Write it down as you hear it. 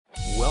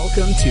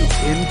Welcome to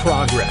In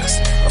Progress,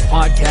 a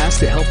podcast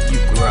to help you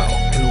grow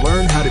and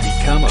learn how to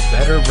become a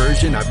better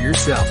version of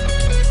yourself.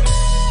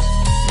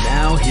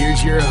 Now,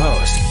 here's your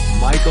host,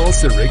 Michael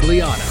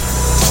Sirigliano.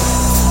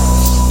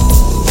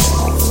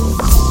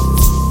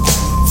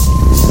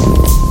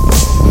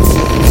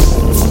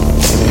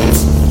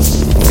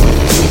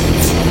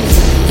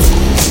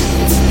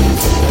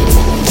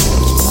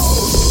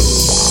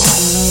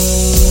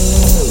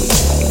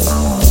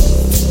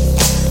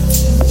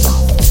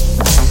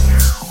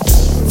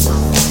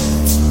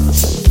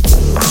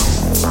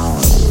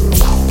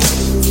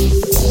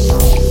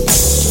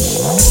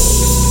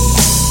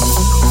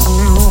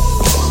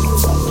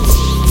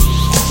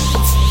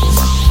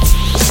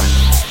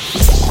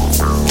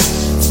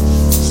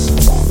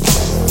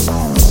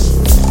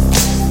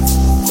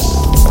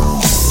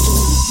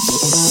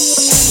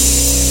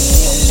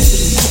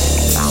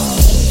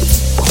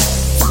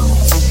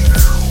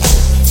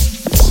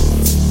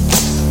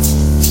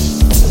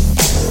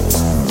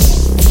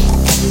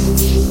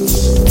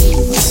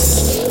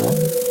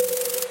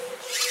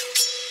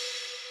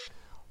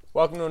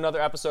 Welcome to another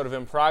episode of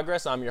In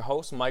Progress. I'm your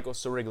host, Michael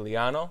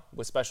Sirigliano,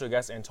 with special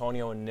guests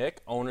Antonio and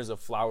Nick, owners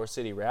of Flower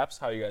City Wraps.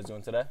 How are you guys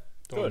doing today?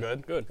 Doing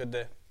good. Good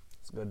day.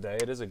 It's a good day.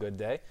 It is a good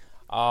day.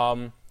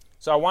 So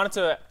I wanted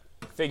to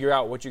figure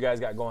out what you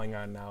guys got going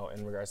on now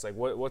in regards to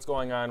what's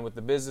going on with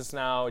the business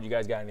now. Do you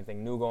guys got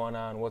anything new going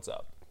on? What's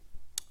up?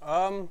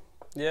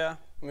 Yeah.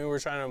 I mean, we're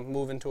trying to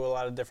move into a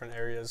lot of different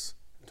areas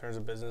in terms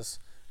of business,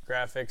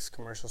 graphics,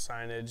 commercial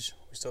signage.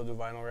 We still do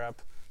vinyl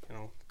wrap,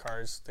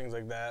 cars, things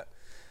like that.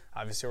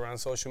 Obviously, we're on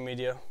social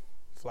media,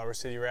 Flower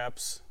City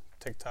Wraps,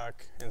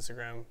 TikTok,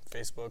 Instagram,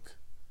 Facebook.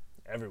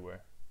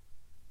 Everywhere.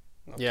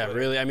 No yeah, Twitter.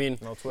 Really. I mean,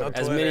 no Twitter.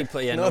 As many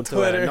no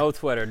Twitter. No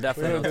Twitter.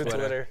 Definitely we don't no do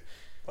Twitter.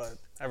 But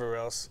everywhere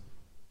else.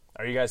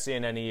 Are you guys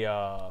seeing any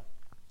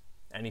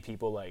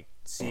people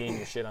seeing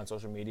your shit on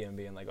social media and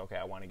being like, okay,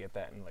 I want to get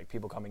that, and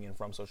people coming in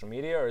from social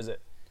media, or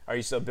are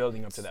you still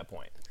building up to that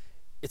point?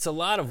 It's a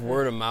lot of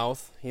word of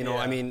mouth. Yeah.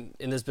 I mean,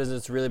 in this business,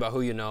 it's really about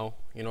who you know.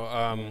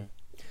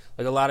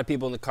 Like a lot of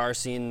people in the car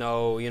scene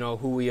know,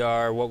 who we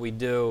are, what we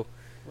do,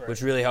 Right.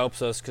 which really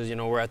helps us because,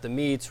 we're at the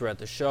meets, we're at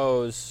the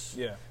shows.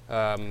 Yeah.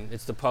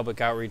 It's the public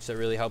outreach that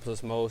really helps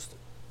us most,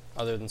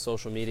 other than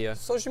social media.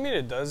 Social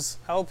media does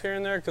help here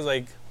and there because,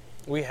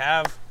 we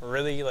have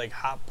really,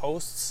 hot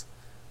posts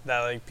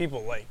that,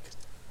 people like.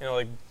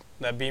 Like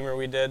that Beamer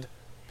we did,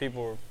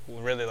 people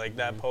really like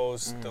that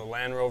post. The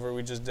Land Rover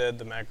we just did,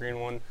 the Matt Green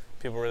one,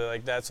 people really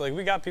like that. So,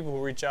 we got people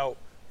who reach out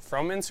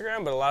from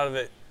Instagram, but a lot of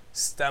it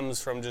stems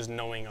from just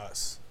knowing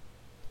us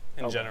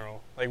in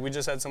general. We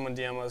just had someone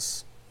DM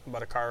us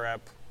about a car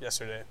wrap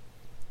yesterday.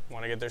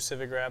 Want to get their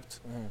Civic wrapped.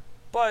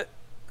 But,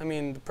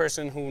 the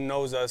person who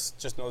knows us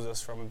just knows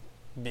us from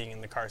being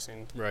in the car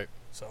scene. Right.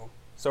 So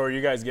are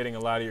you guys getting a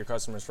lot of your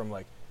customers from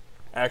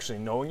actually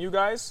knowing you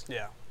guys?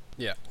 Yeah.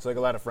 Yeah. It's a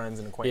lot of friends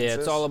and acquaintances. Yeah,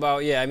 it's all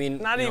about,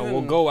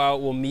 we'll go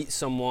out, we'll meet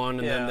someone,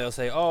 and then they'll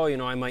say,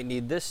 I might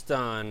need this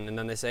done. And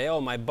then they say,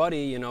 my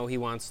buddy, he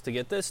wants to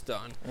get this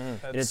done.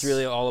 And it's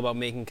really all about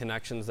making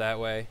connections that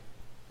way.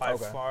 By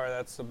far,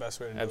 that's the best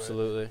way to do it.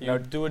 Absolutely. You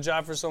do a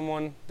job for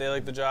someone, they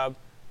like the job,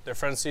 their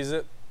friend sees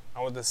it, I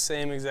want the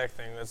same exact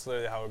thing. That's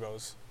literally how it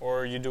goes.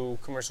 Or you do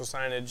commercial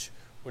signage,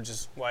 which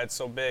is why it's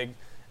so big,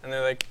 and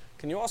they're like,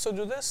 can you also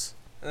do this?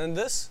 And then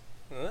this?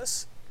 And then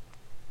this?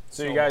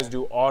 So you guys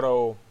do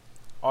auto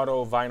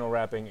vinyl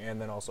wrapping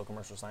and then also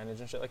commercial signage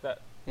and shit like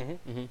that?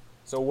 Mm-hmm.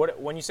 So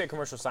when you say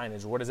commercial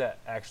signage, what is that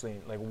actually,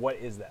 what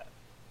is that?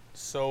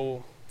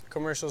 So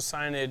commercial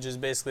signage is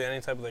basically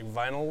any type of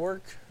vinyl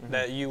work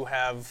that you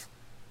have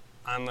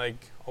on a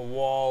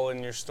wall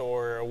in your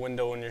store, or a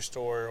window in your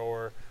store,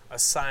 or a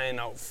sign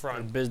out Or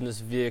front. business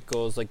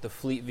vehicles, like the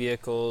fleet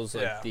vehicles,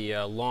 Yeah. the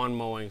lawn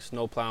mowing,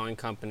 snow plowing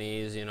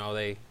companies,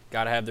 they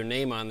got to have their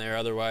name on there,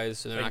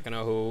 otherwise they're not going to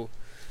know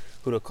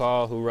who to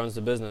call, who runs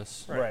the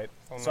business. Right.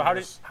 So how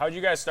did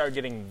you guys start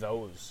getting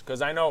those?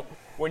 Because I know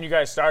when you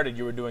guys started,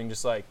 you were doing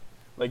just like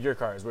your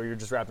cars, where you're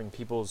just wrapping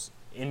people's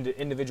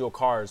individual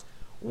cars.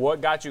 What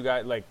got you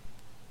guys,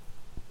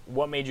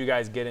 what made you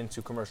guys get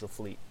into commercial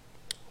fleet?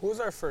 Who was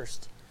our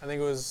first? I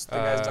think it was the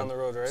guys down the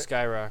road, right?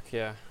 Skyrock,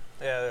 yeah.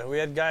 Yeah, we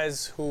had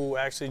guys who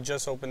actually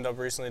just opened up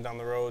recently down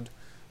the road,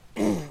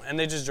 and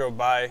they just drove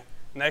by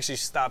and actually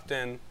stopped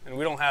in. And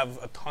we don't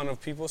have a ton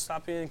of people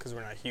stopping in because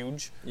we're not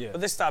huge. Yeah. But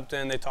they stopped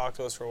in, they talked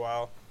to us for a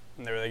while,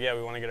 and they were like, yeah,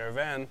 we want to get our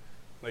van,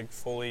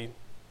 fully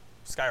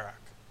Skyrock.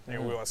 We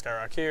want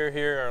Skyrock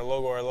here, our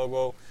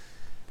logo.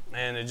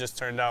 And it just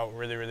turned out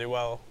really, really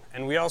well.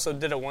 And we also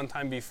did it one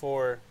time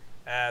before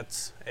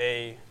at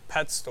a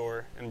pet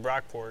store in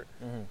Brockport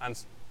on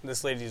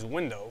this lady's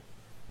window,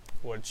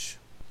 which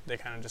they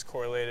kind of just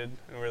correlated,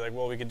 and we were like,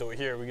 well, we could do it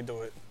here, we could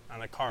do it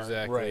on a car.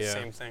 Exactly, Right. yeah.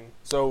 Same thing.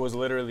 So it was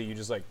literally you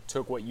just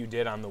took what you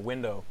did on the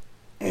window,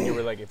 and you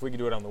were like, if we could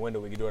do it on the window,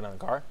 we could do it on the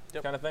car,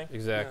 kind of thing?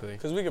 Exactly.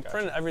 Because we could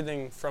print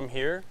everything from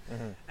here,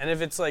 and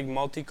if it's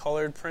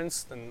multicolored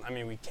prints, then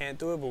we can't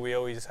do it, but we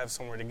always have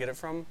somewhere to get it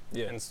from,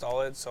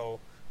 install it. So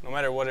no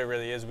matter what it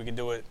really is, we could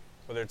do it,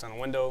 whether it's on a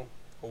window,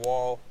 a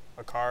wall,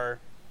 a car,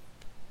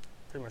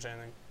 pretty much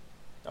anything.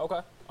 Okay.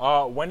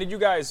 When did you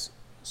guys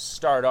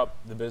start up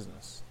the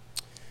business?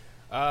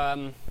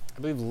 I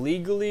believe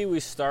legally we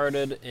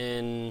started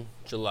in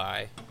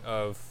July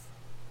of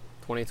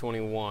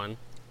 2021.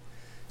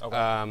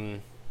 Okay.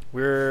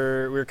 We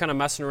were kind of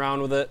messing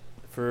around with it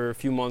for a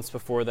few months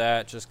before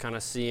that, just kind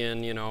of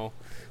seeing,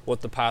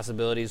 what the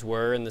possibilities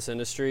were in this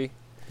industry.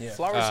 Yeah.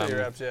 Flower City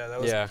Wraps,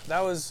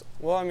 that was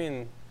well, I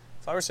mean,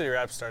 Flower City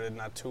Wraps started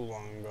not too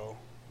long ago,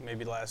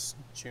 maybe last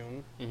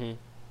June,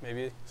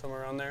 maybe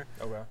somewhere around there.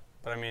 Okay.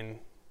 But I mean,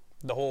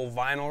 the whole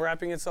vinyl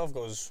wrapping itself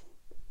goes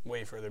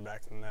way further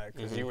back than that,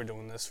 because you were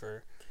doing this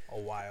for a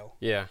while.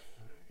 Yeah,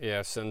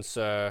 since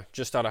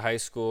just out of high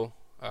school,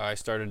 I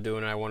started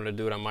doing it. I wanted to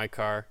do it on my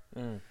car.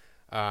 Didn't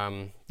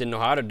know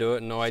how to do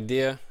it, no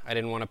idea. I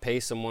didn't want to pay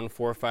someone $4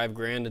 or $5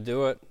 grand to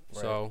do it.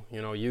 Right. So,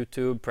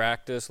 YouTube,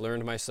 practice,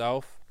 learned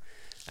myself,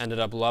 ended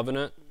up loving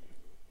it,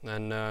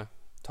 and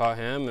taught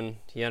him, and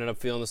he ended up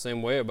feeling the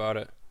same way about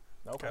it.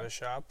 Okay. Got a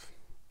shop.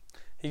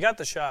 He got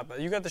the shop.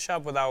 You got the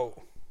shop without,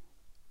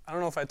 I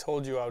don't know if I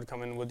told you I would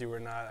come in with you or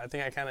not. I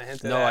think I kind of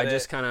hinted at it. No, I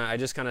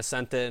just kind of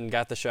sent it and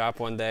got the shop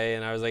one day,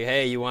 and I was like,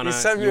 "Hey, you wanna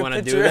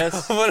do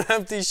this?" Of an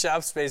empty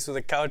shop space with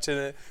a couch in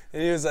it,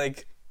 and he was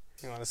like,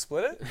 "You want to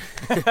split it?"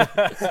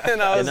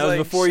 And I was that was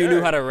before you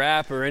knew how to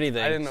rap or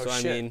anything. I didn't know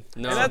shit. I mean,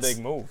 no, that's a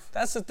big move.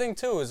 That's the thing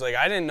too. Is like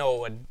I didn't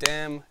know a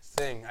damn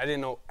thing. I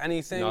didn't know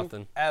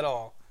anything at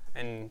all.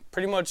 And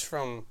pretty much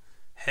from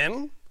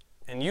him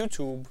and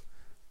YouTube,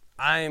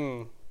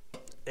 I'm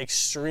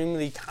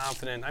extremely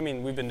confident. I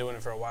mean, we've been doing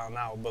it for a while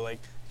now, but like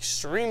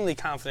extremely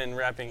confident in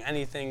rapping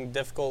anything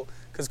difficult,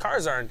 because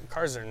cars are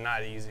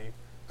not easy.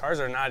 Cars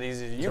are not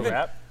easy.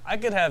 Rap? I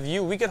could have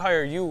you. We could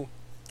hire you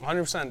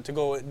 100% to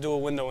go do a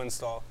window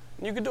install,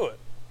 and you could do it.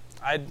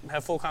 I'd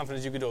have full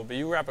confidence you could do it. But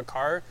you wrap a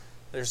car,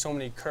 there's so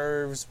many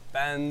curves,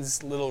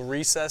 bends, little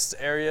recessed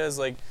areas,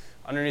 like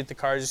underneath the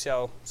car. You see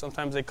how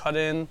sometimes they cut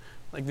in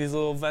like these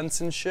little vents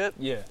and shit.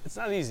 Yeah, it's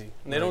not easy,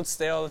 and they don't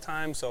stay all the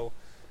time. So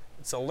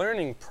it's a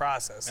learning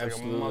process,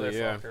 absolutely, like a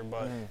motherfucker. Yeah.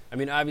 But I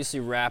mean,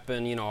 obviously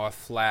wrapping, a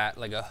flat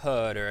like a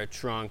hood or a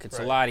trunk, it's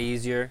a lot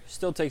easier.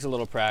 Still takes a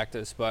little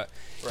practice, but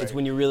it's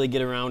when you really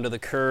get around to the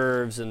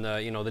curves and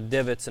the the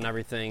divots and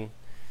everything.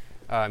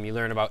 You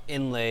learn about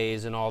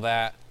inlays and all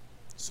that.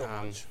 So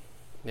much.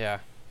 Yeah.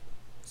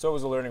 So it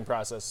was a learning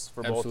process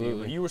for both of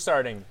you. You were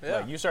starting,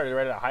 you started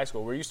right out of high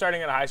school. Were you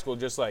starting out of high school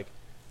just like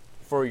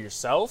for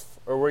yourself,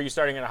 or were you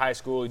starting out of high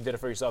school, you did it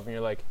for yourself, and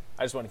you're like,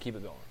 I just want to keep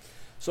it going?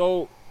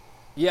 So,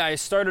 yeah, I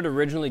started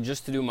originally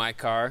just to do my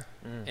car,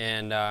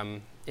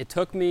 and it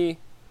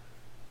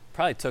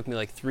probably took me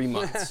like 3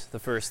 months the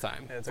first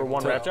time. For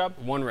one wrap job?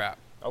 One wrap.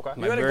 Okay.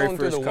 You had it going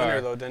through the winter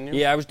though, didn't you?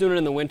 Yeah, I was doing it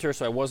in the winter,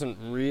 so I wasn't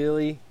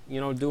really,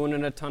 doing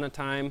it a ton of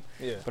time.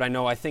 Yeah. But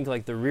I think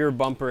like the rear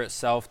bumper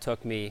itself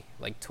took me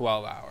like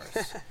 12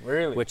 hours.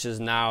 Really? Which is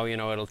now,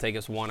 it'll take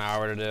us 1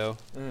 hour to do.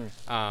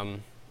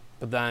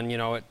 But then,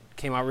 it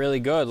came out really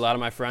good. A lot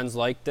of my friends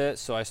liked it,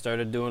 so I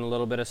started doing a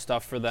little bit of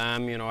stuff for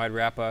them. I'd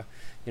wrap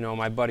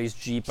my buddy's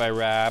Jeep I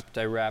wrapped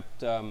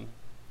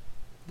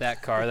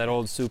that car, that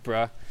old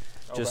Supra,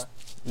 just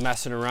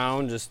messing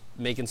around, just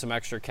making some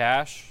extra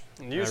cash.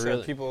 And you used to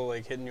have people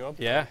like hitting you up,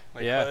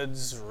 like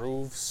hoods,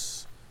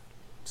 roofs,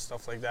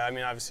 stuff like that. I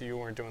mean, obviously you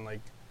weren't doing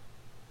like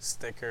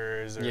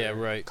stickers or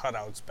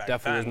cutouts back then.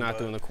 Definitely was not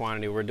doing the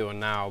quantity we're doing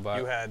now, but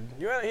he had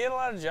a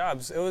lot of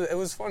jobs. It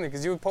was funny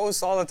because you would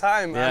post all the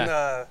time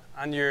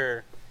on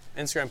your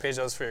Instagram page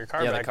that was for your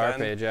car back then. Yeah, the car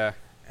page, yeah.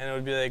 And it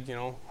would be like,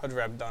 hood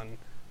wrap done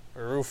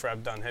or roof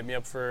wrap done. Hit me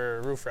up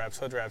for roof wraps,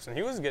 hood wraps, and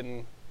he was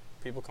getting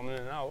people coming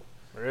in and out.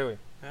 Really?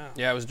 Yeah.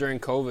 Yeah, it was during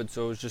COVID,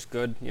 so it was just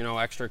good,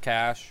 extra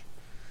cash.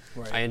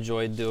 Right. I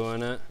enjoyed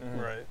doing it.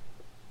 Right.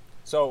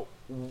 So,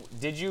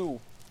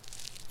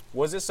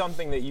 was it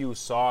something that you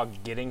saw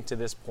getting to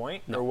this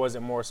point? No. Or was it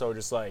more so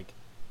just like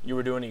you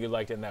were doing it, you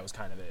liked it, and that was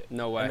kind of it?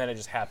 No way. And then it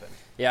just happened?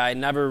 Yeah, I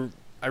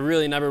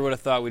really never would have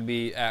thought we'd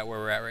be at where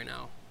we're at right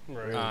now.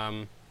 Right.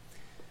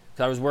 'Cause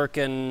I was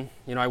working,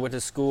 I went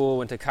to school,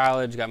 went to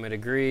college, got my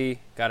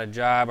degree, got a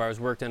job. I was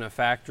working in a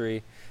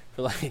factory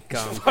for like,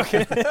 I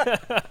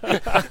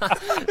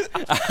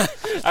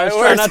was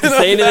trying not to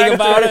say anything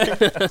about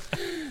it.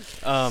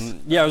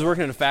 I was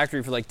working in a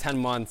factory for like 10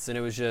 months, and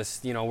it was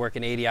just,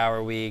 working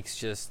 80-hour weeks,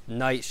 just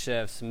night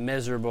shifts,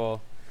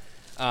 miserable.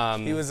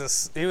 He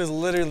was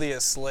literally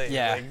a slave.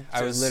 Yeah,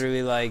 I was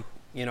literally like,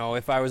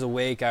 if I was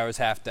awake, I was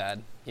half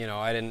dead.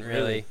 I didn't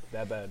really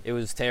that bad. It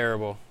was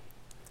terrible.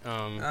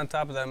 On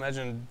top of that,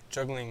 imagine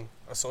juggling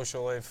a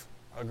social life,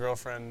 a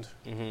girlfriend,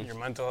 your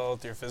mental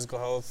health, your physical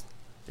health.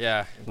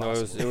 Yeah, no, it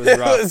was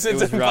rough. It's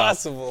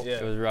impossible. Rough. Yeah.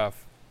 It was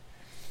rough.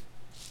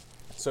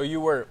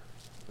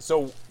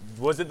 So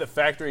was it the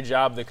factory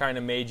job that kind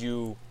of made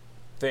you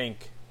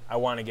think, I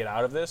want to get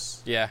out of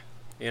this? Yeah.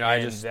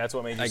 That's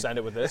what made you send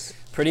it with this?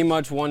 Pretty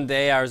much one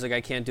day I was like, I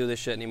can't do this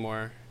shit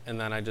anymore. And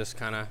then I just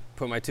kind of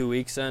put my 2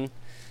 weeks in.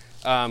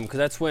 Because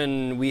that's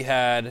when we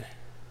had,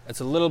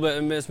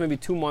 it's maybe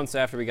 2 months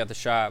after we got the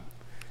shop.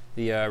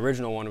 The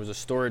original one was a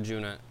storage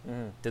unit.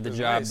 Did the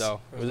job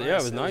though. It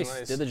was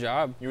nice. Did the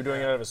job. You were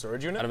doing it out of a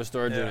storage unit? Out of a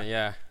storage unit,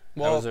 yeah.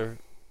 Well, that was our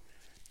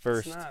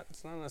first.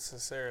 It's not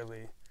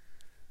necessarily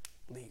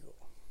legal.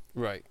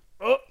 Right.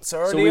 Oh, it's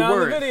already So we on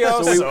weren't. the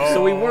video.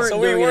 So we weren't So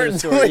we doing it weren't in a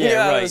storage. doing it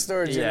Yeah, out of right. the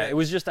storage yeah, unit. it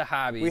was just a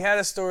hobby. We had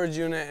a storage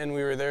unit, and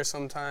we were there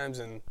sometimes,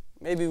 and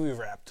maybe we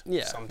wrapped.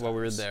 yeah, sometimes. while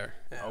we were there.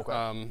 Yeah.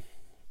 Okay.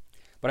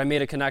 But I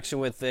made a connection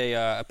with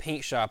a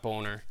paint shop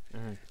owner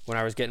when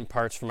I was getting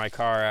parts for my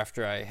car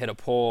after I hit a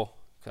pole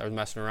because I was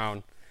messing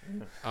around.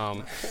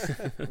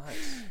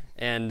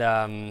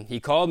 And he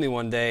called me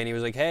one day and he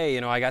was like, "Hey,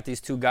 I got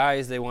these two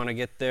guys. They want to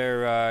get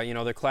their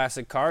their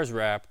classic cars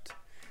wrapped."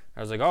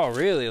 I was like, "Oh,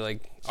 really?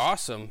 Like,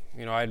 awesome."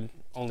 I'd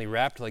only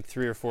wrapped like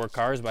 3 or 4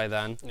 cars by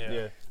then.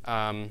 Yeah.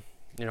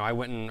 I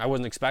went and I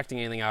wasn't expecting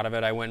anything out of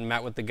it. I went and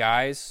met with the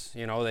guys.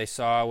 They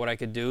saw what I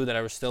could do, that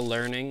I was still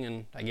learning,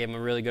 and I gave them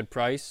a really good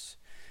price.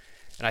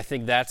 And I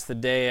think that's the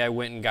day I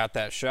went and got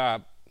that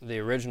shop, the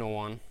original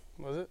one.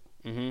 Was it?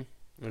 Mm-hmm.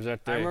 It was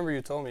that day. I remember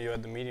you told me you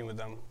had the meeting with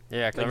them.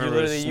 Yeah, because Like I you remember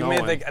it was literally,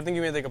 snowing. I think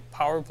you made like a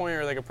PowerPoint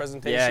or like a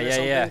presentation Yeah, or yeah,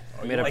 something. yeah.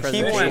 I made a Like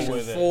he presentation went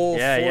with it. full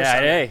Yeah, force yeah.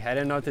 on it. Hey, I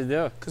didn't know what to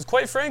do. Because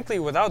quite frankly,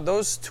 without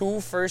those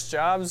 2 first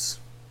jobs,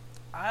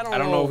 I don't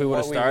know if we would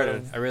have what started.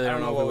 would've- I really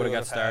don't know if we what would have got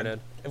would've started. had.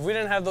 If we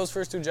didn't have those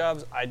first 2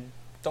 jobs, I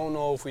don't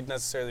know if we'd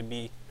necessarily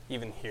be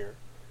even here,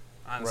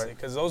 honestly. Right.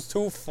 Because those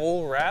 2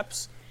 full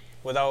wraps,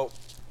 without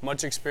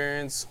much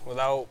experience,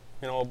 without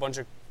a bunch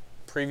of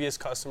previous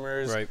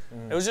customers, Right.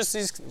 it was just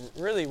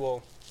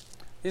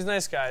these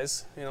nice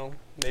guys.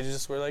 They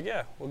just were like,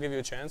 yeah, we'll give you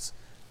a chance,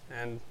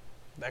 and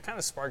that kind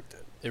of sparked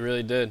it. It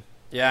really did.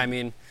 Yeah, I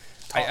mean,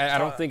 I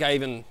don't Taught- think I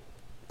even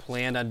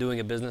planned on doing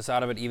a business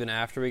out of it even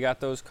after we got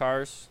those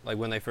cars. Like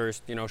when they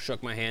first,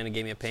 shook my hand and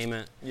gave me a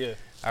payment. Yeah.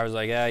 I was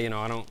like, yeah,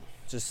 I don't,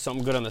 just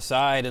something good on the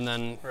side. And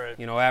then, Right.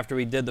 After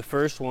we did the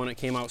first one, it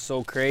came out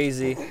so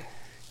crazy.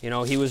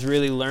 He was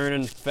really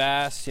learning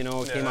fast. It came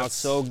out that's-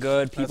 so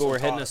good. People what were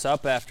hitting taught us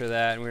up after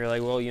that. And we were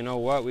like, well, you know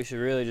what? We should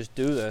really just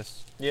do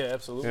this. Yeah,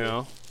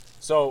 absolutely.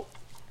 So,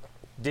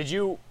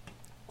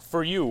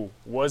 For you,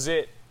 was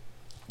it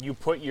you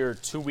put your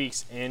 2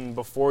 weeks in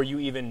before you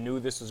even knew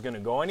this was going to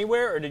go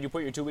anywhere? Or did you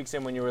put your 2 weeks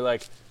in when you were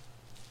like,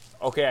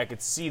 okay, I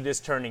could see this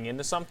turning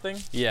into something?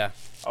 Yeah.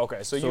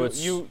 Okay, so So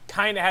you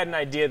kind of had an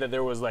idea that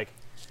there was like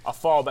a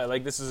fallback,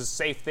 like this is a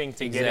safe thing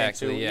to get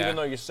Exactly, into, yeah. even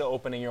though you're still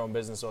opening your own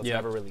business, so it's Yep.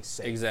 never really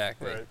safe.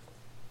 Exactly. right.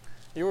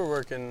 You were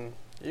working.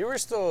 You were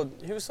still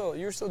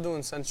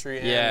doing Century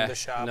and Yeah. the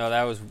shop. No,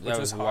 that was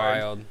was hard.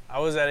 wild. I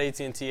was at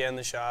AT&T and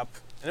the shop,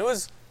 and it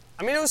was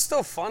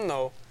still fun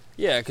though.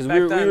 Yeah, because Back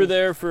we were then-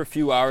 there for a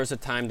few hours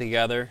of time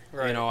together.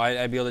 Right.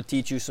 I'd be able to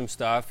teach you some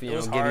stuff, It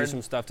was give you hard.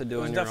 some stuff to do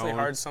It was on your definitely own.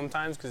 hard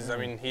sometimes because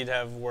he'd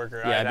have work or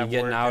Yeah, I'd I'd have be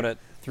getting work, out and at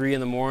 3 in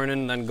the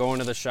morning, then going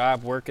to the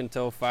shop, working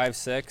till 5,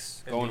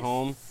 6, it'd going be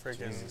home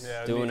Freaking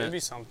yeah, doing it'd it be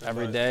something.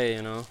 every but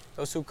day.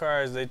 Those 2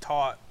 cars, they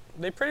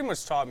pretty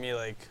much taught me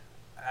like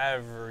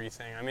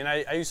everything. I mean,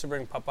 I used to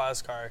bring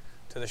Papa's car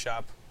to the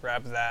shop,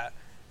 wrap that,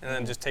 and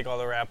then just take all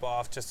the wrap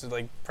off just to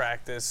like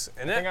practice.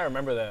 And I think I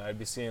remember that. I'd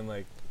be seeing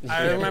like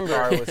I a remember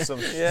car with some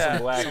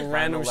black some vinyl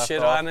random left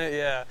shit off. on it.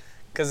 Yeah,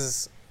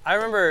 because I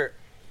remember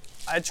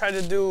I tried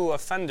to do a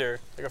fender,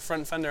 like a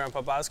front fender on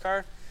Papa's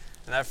car,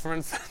 and that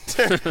front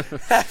fender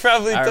that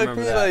probably I took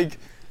remember me that. like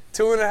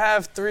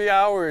 2.5, 3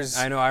 hours.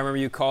 I know. I remember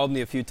you called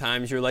me a few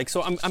times. You're like,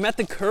 so I'm at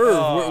the curve.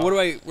 Oh.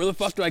 Where the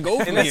fuck do I go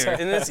from And here?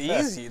 it's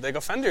easy. Like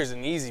a fender's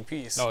an easy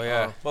piece. Oh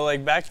yeah. But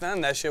like back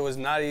then, that shit was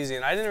not easy,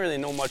 and I didn't really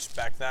know much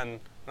back then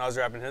when I was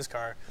wrapping his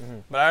car.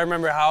 But I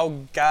remember how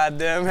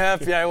goddamn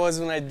happy I was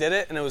when I did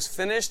it, and it was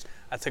finished.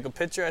 I took a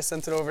picture, I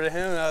sent it over to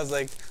him, and I was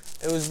like,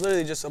 it was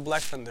literally just a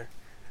black fender,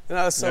 and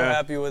I was so Yeah.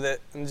 happy with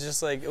it. And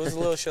just like it was a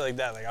little shit like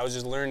that. Like I was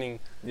just learning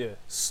Yeah.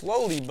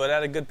 slowly, but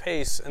at a good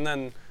pace, and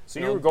then. So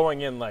you were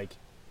going in like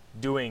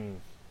doing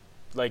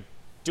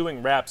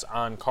wraps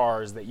on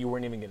cars that you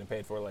weren't even getting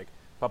paid for, like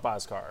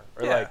Papa's car,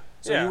 or Yeah, like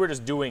so yeah. you were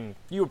just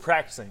you were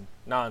practicing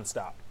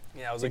nonstop.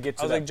 Yeah, I was to like get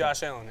to I was that like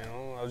Josh Allen,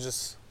 I was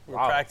just we were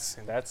Wow,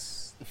 practicing.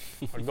 That's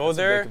I'd go that's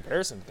a there, great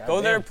comparison.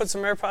 go there, Goddamn. put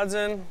some AirPods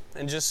in,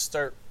 and just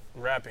start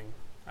rapping.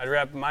 I'd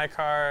rap my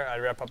car,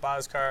 I'd rap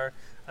Papa's car.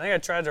 I think I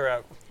tried to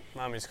rap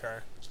Mommy's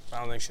car, but I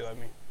don't think she let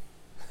me.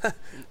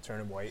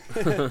 Turning white.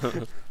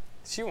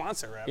 She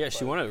wants it rap. Yeah, she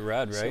but- wanted it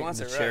red, she right? wants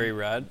the it red. cherry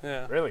red.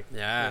 Yeah. Really?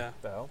 Yeah. Yeah.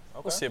 The hell?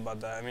 Okay. We'll see about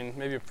that. I mean,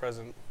 maybe a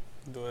present.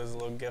 Do it as a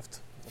little gift.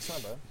 That's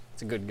not bad.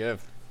 It's a good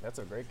gift. That's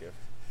a great gift.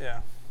 Yeah,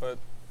 but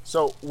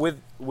So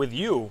with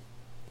you,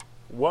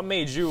 what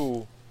made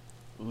you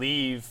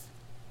leave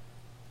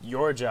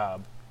your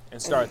job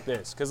and start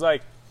this? Because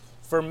like,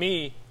 for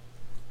me,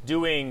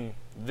 doing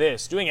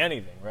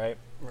anything, right?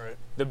 right.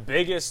 The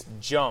biggest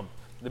jump,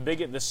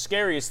 the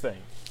scariest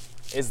thing,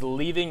 is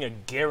leaving a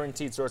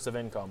guaranteed source of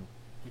income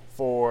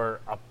for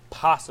a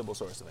possible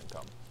source of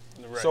income.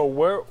 Right.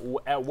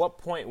 So at what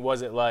point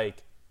was it like,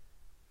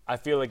 I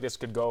feel like this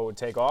could go and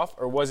take off,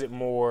 or was it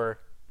more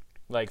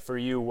like for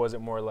you? Was it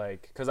more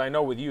like, because I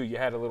know with you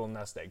had a little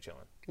nest egg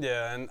chilling.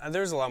 Yeah, and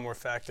there's a lot more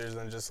factors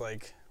than just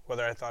like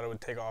whether I thought it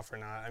would take off or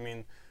not. I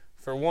mean,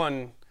 for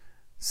one,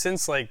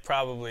 since like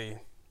probably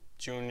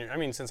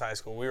since high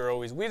school,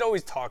 we'd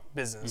always talk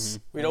business.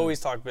 We'd always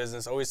talk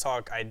business, always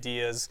talk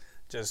ideas,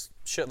 just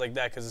shit like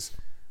that, because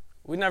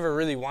we never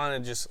really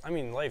wanted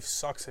life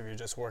sucks if you're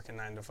just working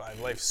 9 to 5.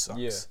 Life sucks.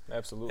 Yeah,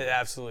 absolutely. It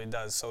absolutely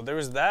does. So there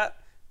was that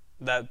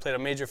played a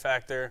major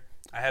factor.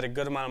 I had a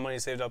good amount of money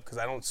saved up because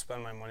I don't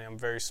spend my money. I'm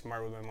very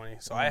smart with my money.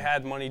 So I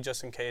had money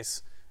just in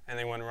case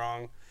anything went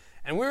wrong.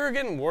 And we were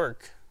getting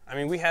work. I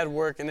mean, we had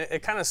work, and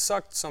it kind of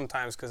sucked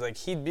sometimes because, like,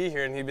 he'd be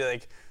here and he'd be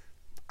like,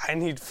 I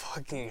need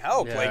fucking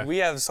help. Yeah. Like, we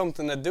have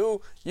something to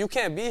do. You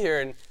can't be here.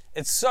 And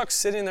it sucks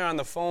sitting there on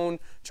the phone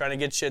trying to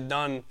get shit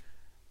done,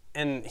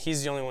 and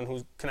he's the only one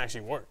who can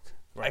actually work.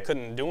 Right. I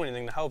couldn't do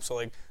anything to help. So,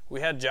 like, we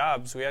had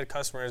jobs, we had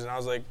customers, and I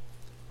was like,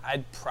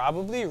 I'd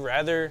probably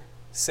rather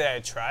say I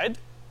tried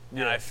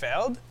and I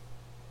failed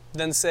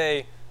than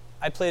say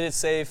I played it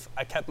safe,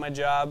 I kept my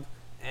job,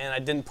 and I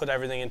didn't put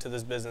everything into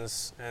this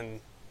business,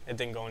 and it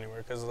didn't go anywhere.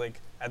 Because, like,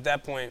 at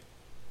that point,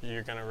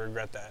 you're going to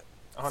regret that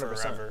 100%.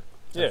 forever.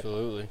 Yeah.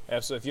 Absolutely.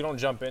 Absolutely. If you don't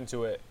jump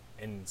into it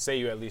and say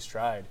you at least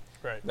tried,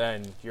 Right.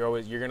 then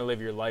you're gonna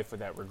live your life with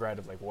that regret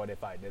of, like, what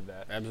if I did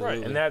that?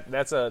 Absolutely. And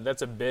that's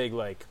a big,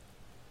 like,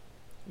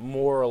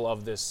 moral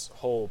of this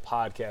whole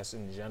podcast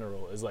in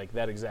general is, like,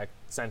 that exact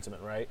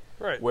sentiment, right?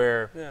 Right.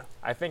 Where Yeah.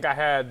 I think I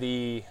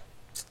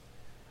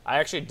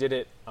actually did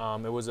it.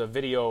 It was a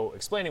video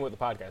explaining what the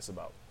podcast is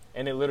about,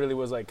 and it literally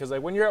was like, because,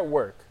 like, when you're at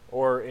work,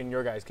 or in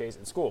your guys' case,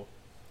 in school,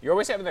 you're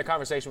always having that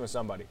conversation with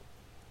somebody.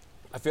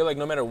 I feel like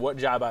no matter what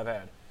job I've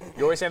had,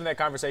 you're always having that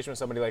conversation with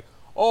somebody like,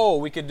 oh,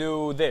 we could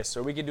do this,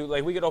 or we could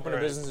open a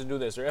Right. business and do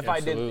this, or if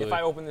Absolutely.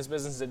 I open this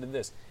business and did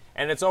this.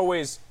 And it's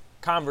always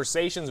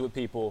conversations with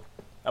people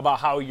about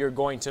how you're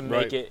going to make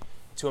Right. it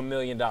to $1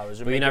 million, or But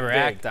make you it never big.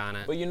 act on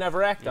it. But you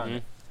never act on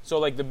it. So,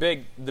 like, the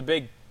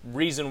big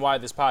reason why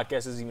this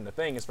podcast is even a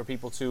thing is for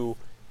people to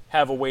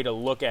have a way to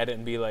look at it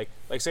and be like,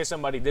 say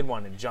somebody did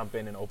want to jump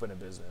in and open a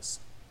business.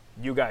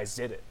 You guys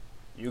did it.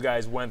 You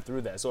guys went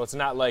through that. So it's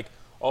not like,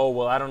 oh,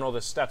 well, I don't know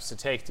the steps to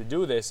take to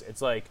do this.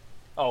 It's like,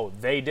 oh,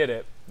 they did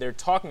it. They're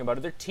talking about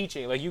it. They're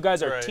teaching. Like, you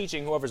guys are Right.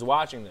 teaching whoever's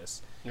watching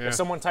this. Yeah. If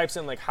someone types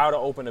in, like, how to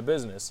open a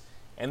business,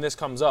 and this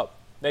comes up,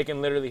 they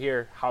can literally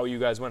hear how you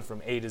guys went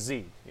from A to Z.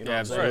 You know Yeah, what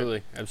I'm saying?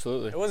 absolutely.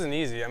 Absolutely. It wasn't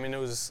easy. I mean, it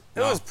was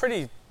No.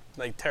 pretty,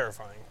 like,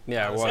 terrifying.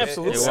 Yeah, it honestly. was.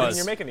 Absolutely. It I mean, was.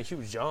 you're making a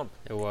huge jump.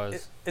 It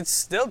was. It's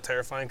still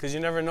terrifying because you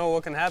never know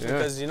what can happen. Yeah.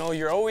 Because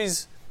you're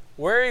always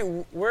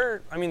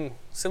we're I mean,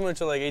 similar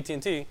to like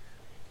AT&T,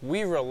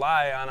 we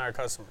rely on our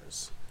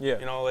customers. Yeah.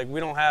 Like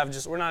we're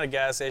not a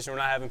gas station. We're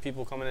not having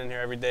people coming in here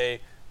every day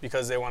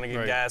because they want to get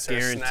Right. gas or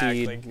a snack.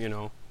 Guaranteed,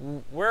 Like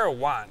we're a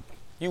want.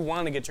 You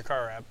want to get your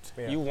car wrapped.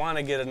 Yeah. You want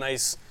to get a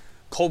nice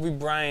Kobe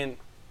Bryant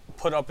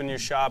put up in your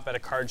shop at a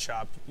card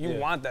shop. You Yeah.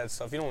 want that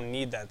stuff. You don't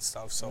need that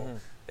stuff. So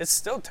it's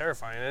still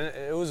terrifying. And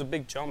it was a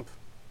big jump.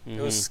 It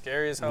was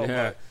scary as hell.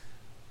 Yeah. But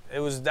it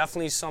was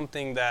definitely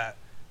something that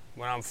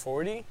when I'm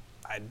 40,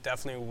 I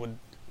definitely would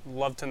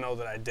love to know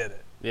that I did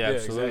it. Yeah, Yeah,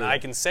 absolutely. And I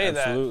can say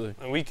Absolutely.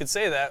 that, and we could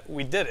say that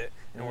we did it.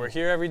 And we're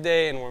here every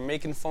day, and we're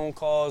making phone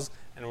calls,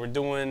 and we're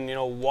doing,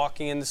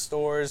 walking in the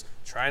stores,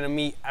 trying to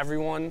meet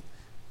everyone.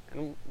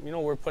 And,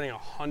 we're putting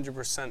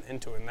 100%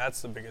 into it, and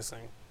that's the biggest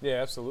thing.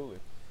 Yeah, absolutely.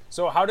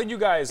 So how did you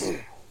guys,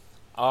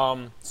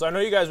 so I know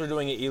you guys were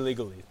doing it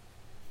illegally,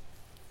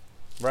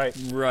 right?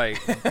 Right.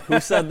 Who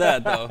said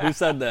that, though? Who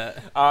said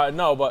that?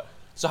 No, but,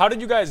 so how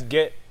did you guys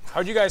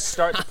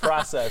start the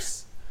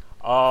process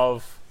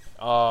of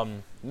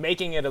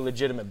making it a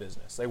legitimate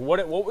business? Like,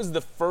 what was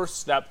the first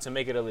step to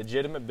make it a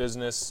legitimate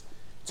business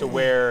to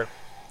where,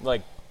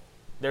 like,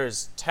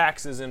 there's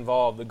taxes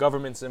involved, the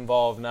government's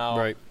involved now.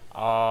 Right.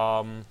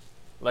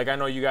 Like, I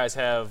know you guys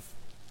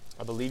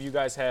I believe you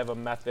guys have a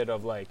method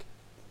of, like,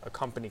 a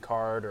company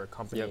card or a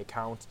company Yep.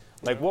 account.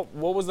 Like, what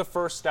was the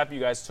first step you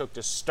guys took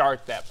to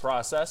start that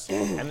process?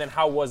 And then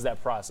how was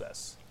that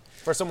process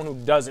for someone who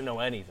doesn't know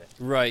anything?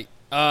 Right.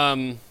 I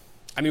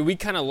mean, we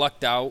kind of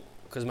lucked out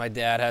because my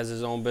dad has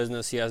his own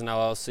business. He has an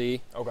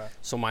LLC. Okay.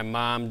 So my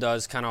mom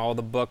does kind of all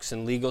the books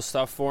and legal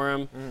stuff for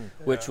him,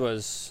 which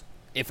was,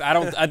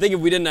 I think if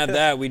we didn't have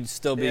that, we'd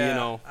still be, I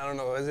don't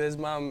know. His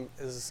mom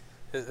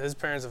his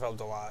parents have helped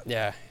a lot.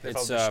 Yeah, They've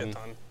it's helped a shit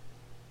ton.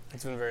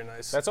 It's been very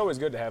nice. That's always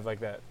good to have, like,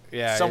 that.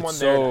 yeah, Someone it's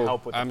there to so-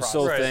 help with the I'm process.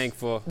 so Right.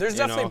 thankful. There's you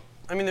definitely, know.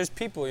 I mean, there's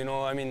people,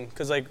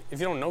 because, like, if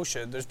you don't know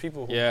shit, there's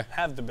people who Yeah.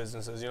 have the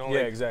businesses, Yeah, like,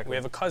 exactly. We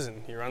have a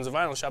cousin. He runs a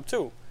vinyl shop,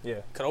 too. Yeah.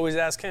 Could always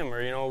ask him. Or,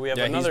 we have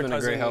Yeah, he's another been a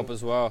cousin. great help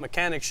as well.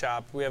 Mechanic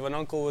shop. We have an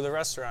uncle with a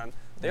restaurant.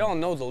 They all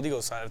know the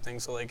legal side of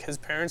things. So, like, his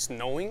parents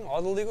knowing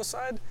all the legal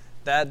side,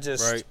 that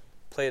just Right.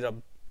 played a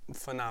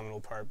phenomenal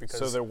part. Because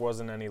So there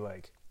wasn't any,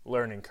 like,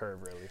 learning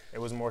curve, really. It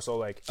was more so,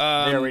 like, they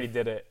Um, already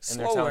did it, and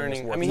they're slow telling learning.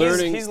 us I what mean, to do.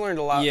 Learning- he's learned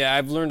a lot. Yeah,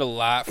 I've learned a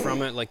lot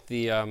from it. Like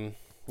the,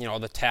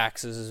 the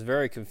taxes is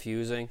very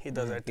confusing. He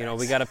does that.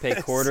 We got to pay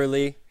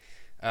quarterly. You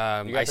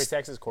got to pay I-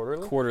 taxes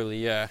quarterly? Quarterly,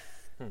 yeah.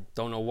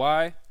 Don't know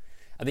why.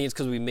 I think it's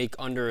because we make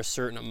under a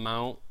certain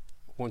amount.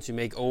 Once you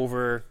make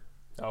over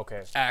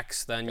Okay.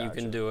 X, then you Gotcha.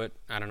 can do it.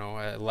 I don't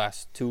know,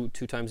 last two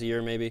times a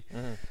year maybe.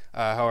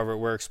 However it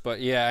works. But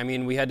yeah, I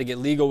mean, we had to get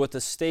legal with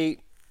the state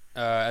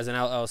as an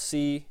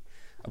LLC.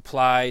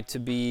 apply to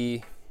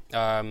be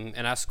an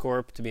S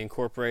corp, to be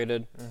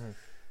incorporated.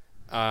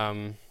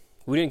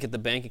 We didn't get the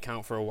bank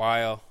account for a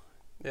while.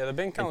 Yeah, the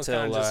bank account was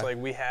Until, kind of just like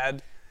we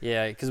had.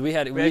 Yeah, because we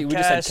had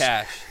just had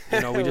cash.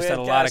 You know, we We just had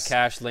had a lot of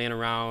cash. cash laying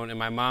around, and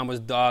my mom was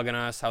dogging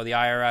us how the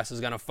IRS is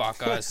gonna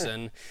fuck us,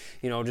 and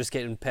you know, just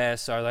getting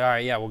pissed. So I was like, all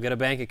right, yeah, we'll get a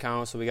bank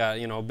account. So we got,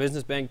 you know, a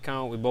business bank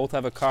account. We both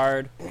have a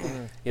card. You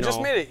It know,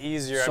 just made it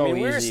easier. so I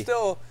mean, we were easy.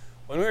 still,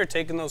 when we were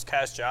taking those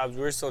cash jobs,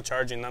 we were still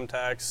charging them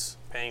tax,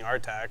 paying our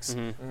tax.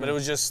 But it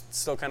was just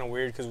still kind of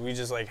weird because we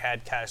just like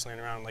had cash laying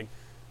around. Like,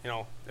 you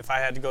know, if I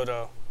had to go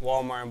to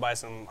Walmart and buy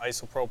some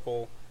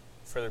isopropyl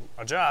for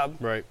a job,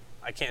 right.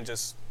 I can't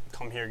just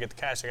come here and get the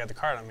cash. I got the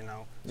card on me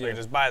now. So I Yeah. can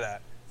just buy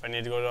that. If I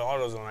need to go to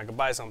AutoZone, I could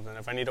buy something.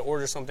 If I need to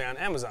order something on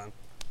Amazon,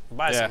 I could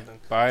buy Yeah, something.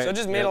 buy So it, it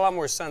just made yep. a lot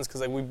more sense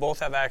because like we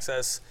both have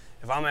access.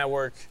 If I'm at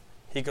work,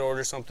 he could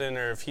order something,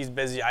 or if he's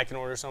busy, I can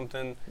order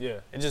something. Yeah.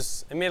 It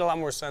made a lot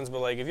more sense. But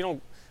like if you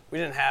don't, we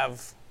didn't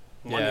have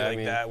money Yeah, I like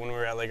mean- that when we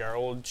were at like our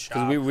old shop.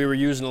 Because we were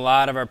using a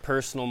lot of our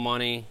personal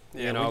money.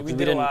 yeah, You know, we 'cause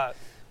did a lot.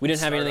 We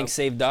didn't have anything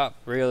Startup. saved up,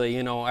 really.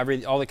 You know,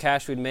 all the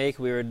cash we'd make,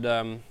 we would,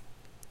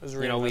 It was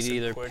you know, we'd reinvested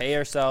either quick. pay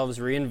ourselves,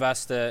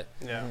 reinvest it,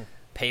 Yeah.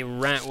 pay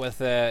rent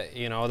with it.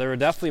 You know, there were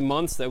definitely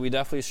months that we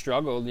definitely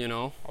struggled. You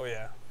know, Oh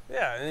yeah.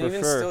 Yeah, and For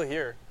even sure. still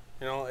here,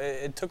 you know,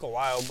 it took a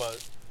while,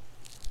 but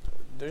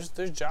there's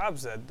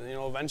jobs that, you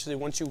know, eventually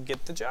once you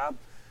get the job,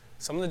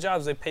 some of the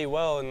jobs they pay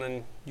well, and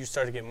then you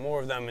start to get more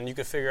of them, and you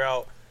could figure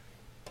out,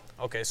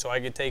 okay, so I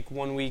could take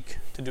 1 week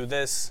to do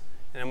this,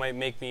 and it might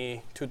make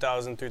me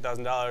 $2,000,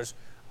 $3,000,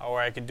 or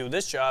I could do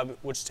this job,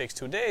 which takes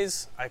 2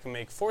 days, I can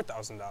make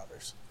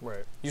 $4,000.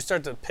 Right. You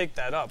start to pick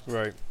that up,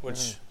 right? which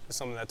is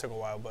something that took a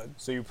while, but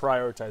So you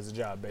prioritize the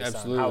job based on how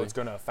Absolutely. it's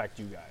going to affect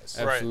you guys.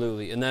 Right.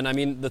 Absolutely. And then, I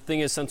mean, the thing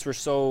is, since we're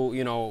so,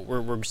 you know,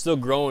 we're still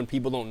growing,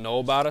 people don't know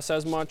about us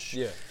as much.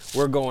 Yeah.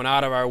 We're going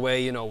out of our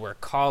way, you know, we're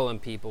calling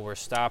people, we're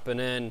stopping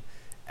in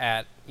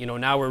at, you know,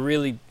 now we're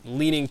really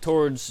leaning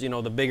towards, you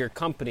know, the bigger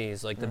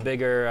companies, like the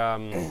bigger,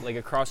 like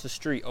across the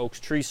street, Oaks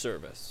Tree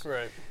Service.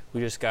 right. We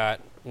just got,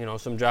 you know,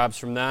 some jobs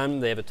from them.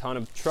 They have a ton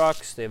of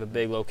trucks, they have a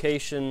big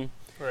location.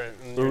 Right.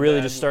 And We're your really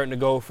dad- just starting to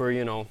go for,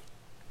 you know,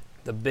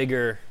 the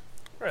bigger,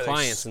 right,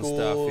 clients like and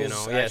stuff, you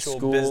schools, know. Yeah, actual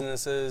school.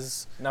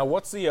 businesses. Now,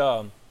 what's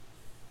the,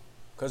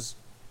 because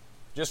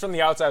just from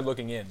the outside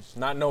looking in,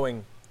 not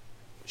knowing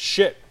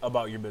shit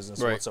about your business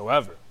Right.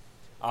 whatsoever,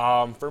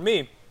 for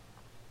me,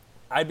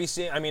 I'd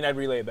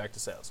relay it back to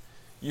sales.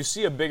 You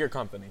see a bigger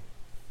company,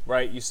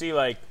 right? You see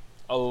like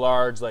a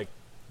large, like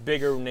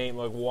bigger name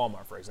like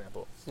Walmart, for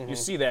example. You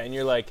see that and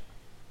you're like,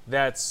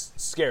 that's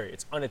scary.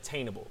 It's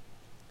unattainable.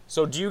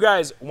 So do you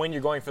guys, when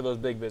you're going for those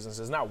big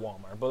businesses, not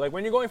Walmart, but like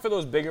when you're going for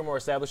those bigger, more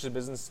established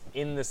business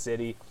in the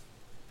city,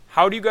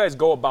 how do you guys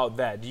go about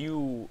that? Do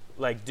you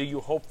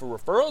hope for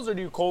referrals, or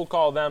do you cold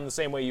call them the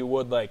same way you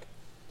would like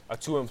a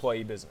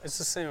 2-employee business? It's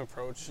the same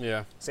approach.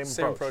 yeah, Same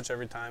Same approach. approach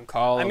every time.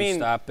 call I them, mean,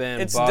 stop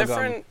in, it's bug 'em.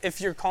 different if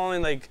you're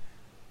calling like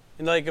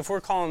if we're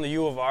calling the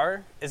U of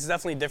R, it's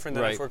definitely different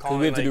than Right, if we're 'cause calling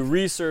we have to like, do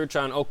research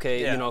on,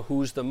 okay, Yeah. you know,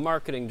 who's the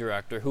marketing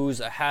director, who's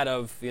ahead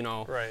of, you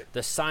know, Right. the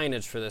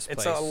signage for this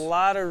It's place. a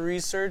lot of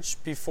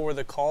research before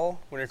the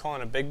call when you're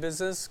calling a big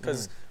business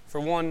because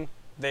for one,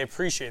 they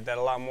appreciate that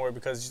a lot more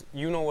because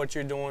you know what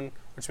you're doing,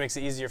 which makes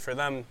it easier for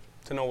them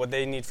to know what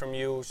they need from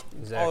you, all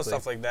Exactly. the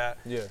stuff like that.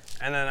 Yeah.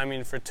 And then, I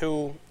mean, for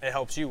two, it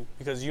helps you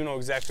because you know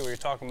exactly what you're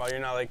talking about. You're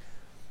not like,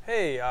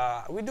 hey,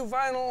 we do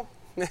vinyl.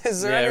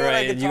 Is there Yeah, anyone I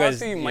right. can You talk guys-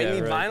 to? You might yeah,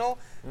 need right. vinyl.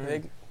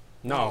 Like,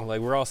 No, No.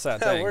 like we're all set.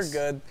 yeah, Thanks. we're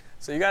good.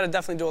 So you got to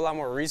definitely do a lot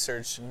more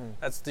research.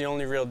 That's the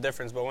only real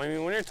difference. But when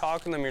you're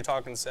talking to them, you're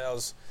talking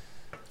sales.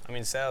 I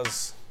mean,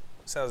 sales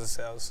is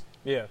sales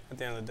Yeah. at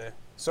the end of the day.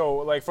 So,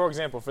 like, for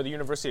example, for the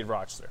University of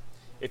Rochester,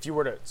 if you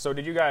were to, so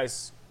did you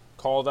guys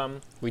call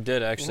them? We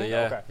did actually,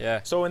 yeah, Okay. yeah.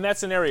 So in that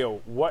scenario,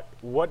 what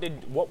went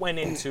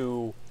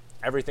into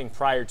everything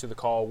prior to the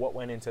call? What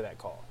went into that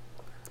call?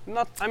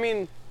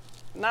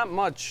 Not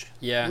much.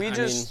 Yeah,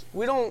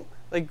 We don't,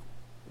 like,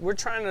 we're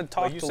trying to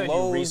talk Like you to said,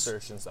 Lowe's. you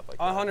researched and stuff like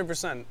that.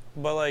 100%.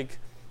 But, like,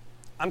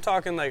 I'm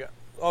talking, like,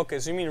 okay,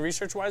 so you mean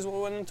research-wise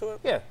what went into it?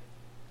 Yeah.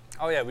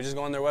 Oh, yeah, we just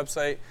go on their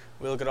website.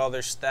 We look at all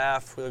their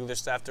staff. We look at their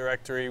staff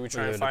directory. We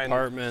try The and find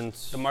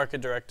departments. the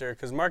market director.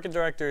 Because market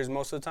director is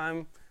most of the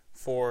time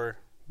for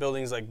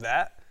buildings like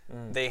that.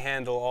 They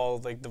handle all,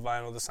 like, the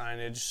vinyl, the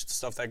signage,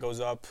 stuff that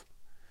goes up.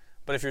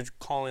 But if you're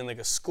calling, like,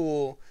 a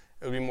school,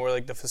 it would be more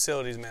like the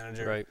facilities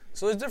manager. Right.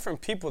 So there's different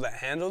people that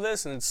handle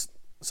this, and it's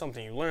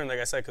something you learn, like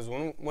I said, because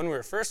when we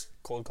were first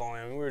cold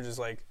calling, I mean, we were just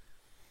like,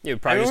 You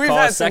would probably I mean, just we've call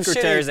had a some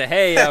secretary and shitty- say,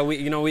 hey,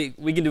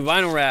 we can do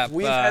vinyl wrap.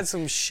 we've had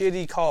some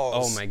shitty calls.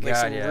 oh my Like God,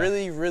 some yeah.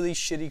 really, really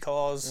shitty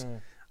calls.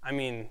 I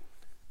mean,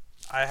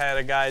 I had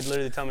a guy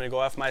literally tell me to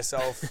go F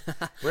myself.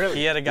 Really?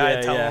 He had a guy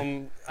Yeah, tell yeah.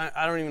 him,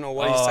 I don't even know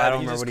what he Oh, said. I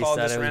don't He remember just what he called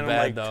said. this It was random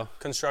bad, like though.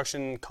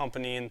 construction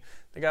company, and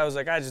the guy was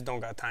like, I just don't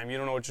got time. You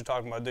don't know what you're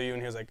talking about, do you?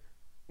 And he was like,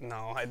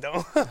 no, I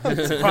don't.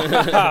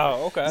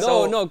 Wow. Okay.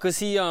 No, because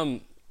he,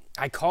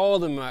 I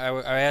called him.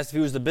 I asked if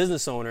he was the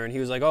business owner, and he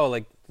was like, oh,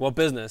 like, what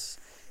business?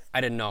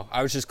 I didn't know.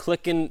 I was just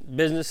clicking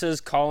businesses,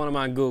 calling them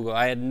on Google.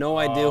 I had no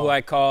idea who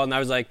I called, and I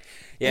was like,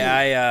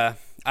 yeah,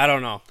 I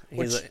don't know.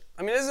 Which, He's like,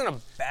 I mean, it isn't a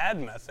bad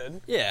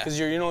method. Yeah. Because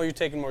you're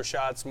taking more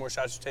shots you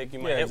take, you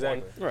might hit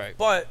one. Right.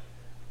 But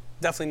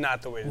definitely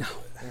not the way to do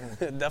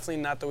it. Definitely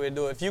not the way to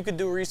do it. If you could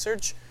do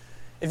research,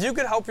 if you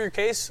could help your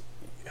case,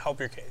 help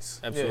your case.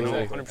 Absolutely.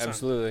 Yeah, 100%.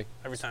 Absolutely.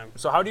 Every time.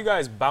 So how do you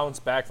guys bounce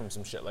back from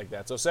some shit like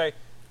that? So say,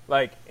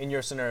 like, in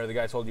your scenario, the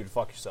guy told you to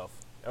fuck yourself.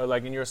 Or,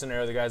 like, in your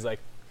scenario, the guy's like,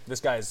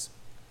 this guy's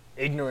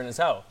ignorant as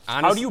hell.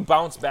 How do you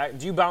bounce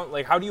back?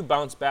 How do you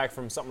bounce back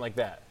from something like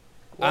that?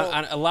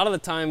 Well, a lot of the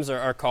times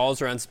our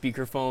calls are on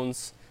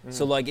speakerphones.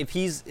 So like if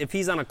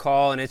he's on a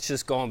call and it's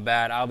just going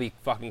bad, I'll be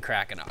fucking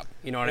cracking up.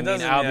 You know what I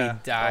mean? I'll be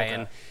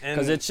dying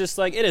because it's just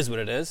like it is what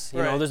it is.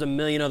 You know, there's a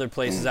million other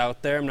places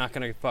out there. I'm not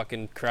gonna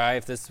fucking cry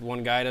if this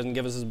one guy doesn't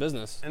give us his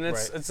business. And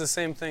it's the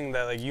same thing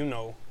that like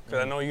because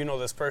I know you know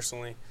this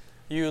personally.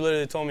 You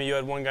literally told me you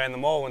had one guy in the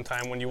mall one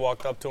time when you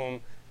walked up to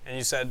him and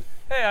you said,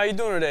 "Hey, how you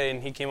doing today?"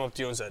 And he came up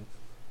to you and said,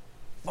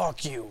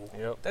 "Fuck you."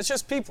 Yep. That's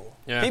just people.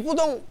 Yeah. People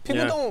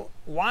don't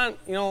want,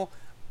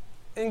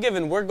 and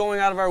given we're going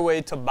out of our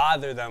way to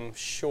bother them,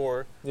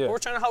 sure. Yeah. But we're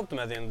trying to help them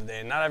at the end of the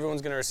day. Not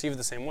everyone's going to receive it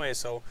the same way,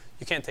 so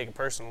you can't take it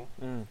personal.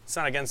 It's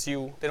not against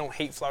you. They don't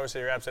hate Flower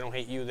City Raps. They don't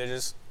hate you. They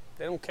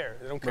don't care.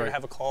 They don't care to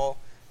have a call.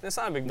 And it's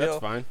not a big deal. That's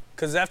fine.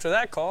 Because after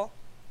that call,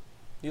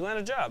 you land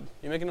a job.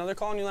 You make another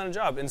call and you land a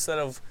job instead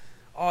of,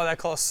 oh, that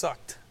call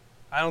sucked.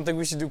 I don't think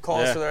we should do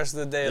calls for the rest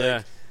of the day.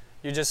 Yeah.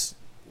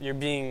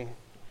 Like,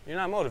 you're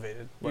not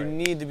motivated. Right. You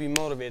need to be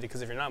motivated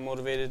because if you're not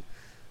motivated,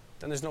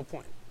 then there's no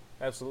point.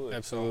 Absolutely.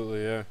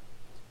 Absolutely, yeah.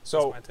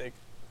 So That's my take.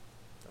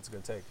 that's a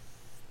good take.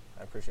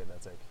 I appreciate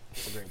that take.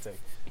 It's a great take.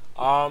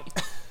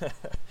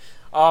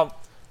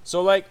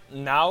 So like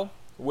now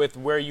with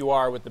where you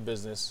are with the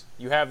business,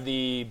 you have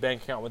the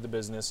bank account with the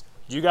business.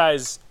 Do you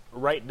guys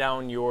write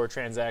down your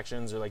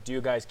transactions, or like do you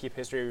guys keep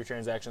history of your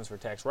transactions for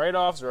tax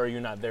write-offs, or are you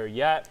not there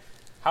yet?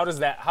 How does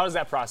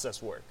that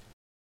process work?